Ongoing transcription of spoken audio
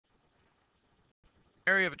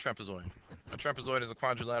Area of a trapezoid. A trapezoid is a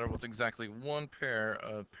quadrilateral with exactly one pair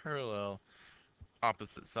of parallel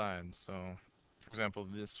opposite sides. So, for example,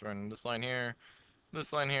 this line here,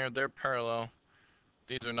 they're parallel.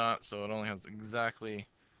 These are not, so it only has exactly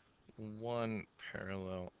one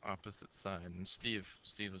parallel opposite side. And Steve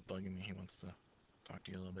was bugging me. He wants to talk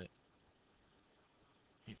to you a little bit.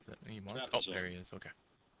 He said he wants. Oh, there he Trapezoid, is. Okay.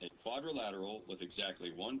 a quadrilateral with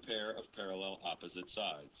exactly one pair of parallel opposite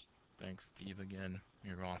sides. Thanks, Steve, again.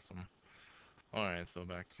 You're awesome. Alright, so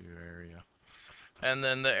back to your area. And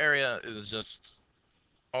then the area is just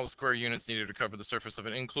all the square units needed to cover the surface of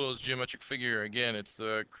an enclosed geometric figure. Again, it's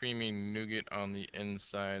the creamy nougat on the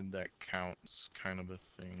inside that counts kind of a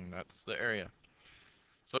thing. That's the area.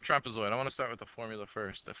 So trapezoid, I want to start with the formula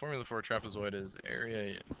first. The formula for a trapezoid is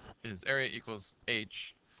area equals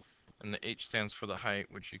h, and the h stands for the height,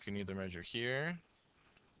 which you can either measure here,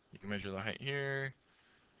 you can measure the height here.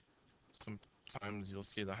 Sometimes you'll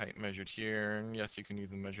see the height measured here, and yes, you can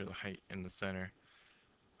even measure the height in the center.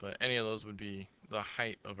 But any of those would be the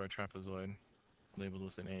height of our trapezoid, labeled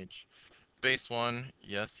with an H. Base 1,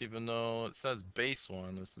 yes, even though it says base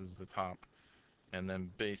 1, this is the top, and then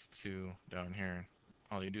base 2 down here.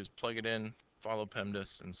 All you do is plug it in, follow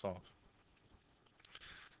PEMDAS, and solve.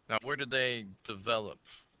 Now, where did they develop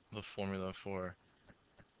the formula for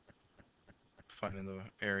finding the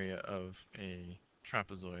area of a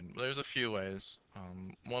trapezoid? There's a few ways.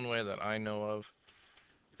 One way that I know of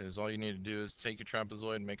is all you need to do is take your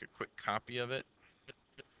trapezoid, make a quick copy of it.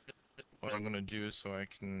 What I'm going to do so I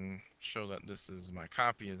can show that this is my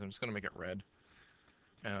copy is I'm just going to make it red.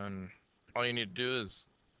 And all you need to do is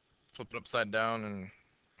flip it upside down and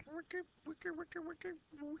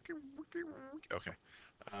okay.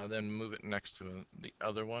 Then move it next to the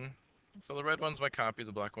other one. So the red one's my copy,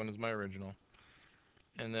 the black one is my original.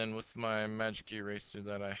 And then with my magic eraser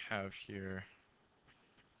that I have here,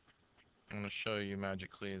 I'm going to show you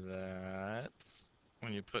magically that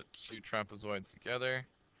when you put two trapezoids together,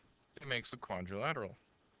 it makes a quadrilateral.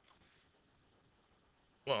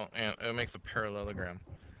 Well, and it makes a parallelogram.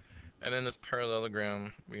 And in this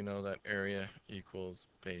parallelogram, we know that area equals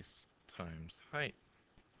base times height.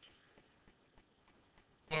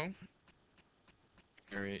 Well,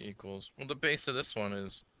 area equals, well, the base of this one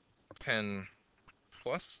is 10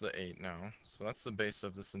 plus the 8 now. So that's the base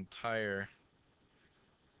of this entire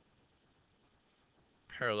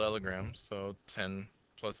parallelogram. So 10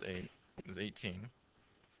 plus 8 is 18.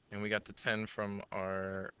 And we got the 10 from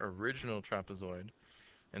our original trapezoid.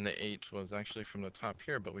 And the 8 was actually from the top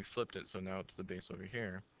here, but we flipped it, so now it's the base over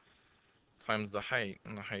here. Times the height,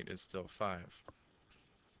 and the height is still 5.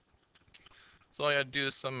 So all I gotta do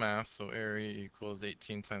is some math, so area equals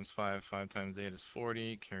 18 times 5, 5 times 8 is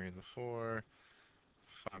 40, carry the 4,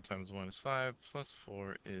 5 times 1 is 5, plus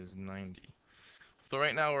 4 is 90. So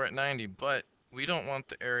right now we're at 90, but we don't want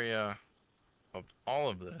the area of all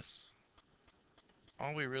of this.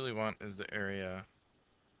 All we really want is the area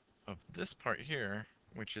of this part here,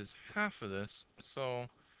 which is half of this, so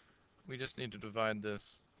we just need to divide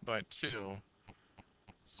this by 2,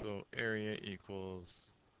 so area equals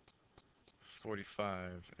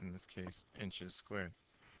 45, in this case, inches squared.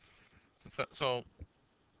 So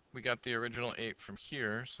we got the original 8 from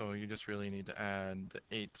here, so you just really need to add the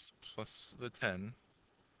 8 plus the 10.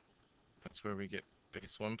 That's where we get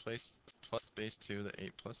base 1 plus base 2, the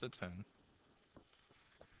 8 plus the 10,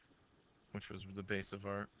 which was the base of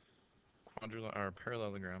our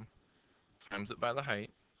parallelogram. Times it by the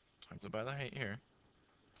height, times it by the height here.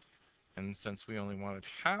 And since we only wanted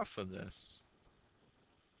half of this,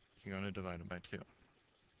 you're going to divide it by 2.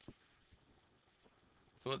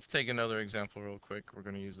 So let's take another example real quick. We're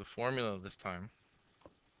going to use the formula this time.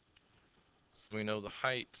 So we know the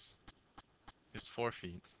height is 4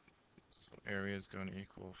 feet. So area is going to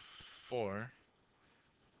equal 4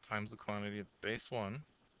 times the quantity of base 1.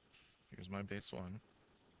 Here's my base 1.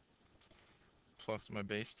 Plus my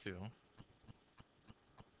base 2.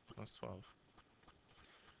 Plus 12.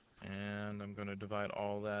 And I'm going to divide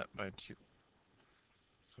all that by 2.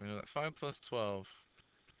 So we know that 5 plus 12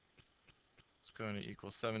 is going to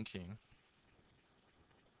equal 17.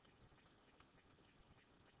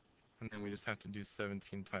 And then we just have to do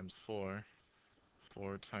 17 times 4.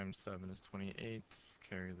 4 times 7 is 28.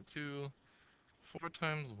 Carry the 2. 4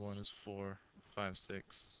 times 1 is 4. 5,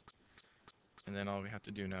 6. And then all we have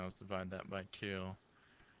to do now is divide that by 2.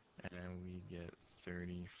 And we get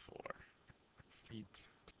 34 feet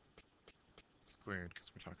squared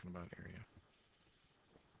because we're talking about area.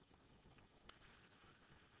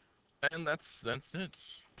 And that's it.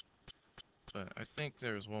 But I think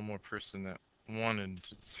there's one more person that wanted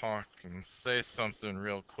to talk and say something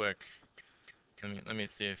real quick. Let me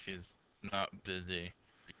see if he's not busy.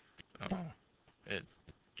 Oh, it's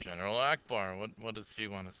General Ackbar. What does he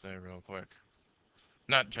want to say real quick?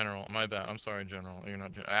 Not General, my bad. I'm sorry, General. You're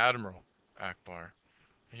not Admiral Ackbar.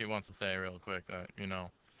 He wants to say real quick that,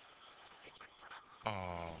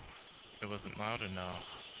 oh, it wasn't loud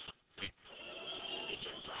enough. See,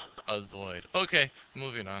 a Zoid. Okay,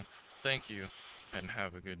 moving on. Thank you, and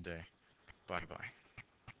have a good day. Bye bye.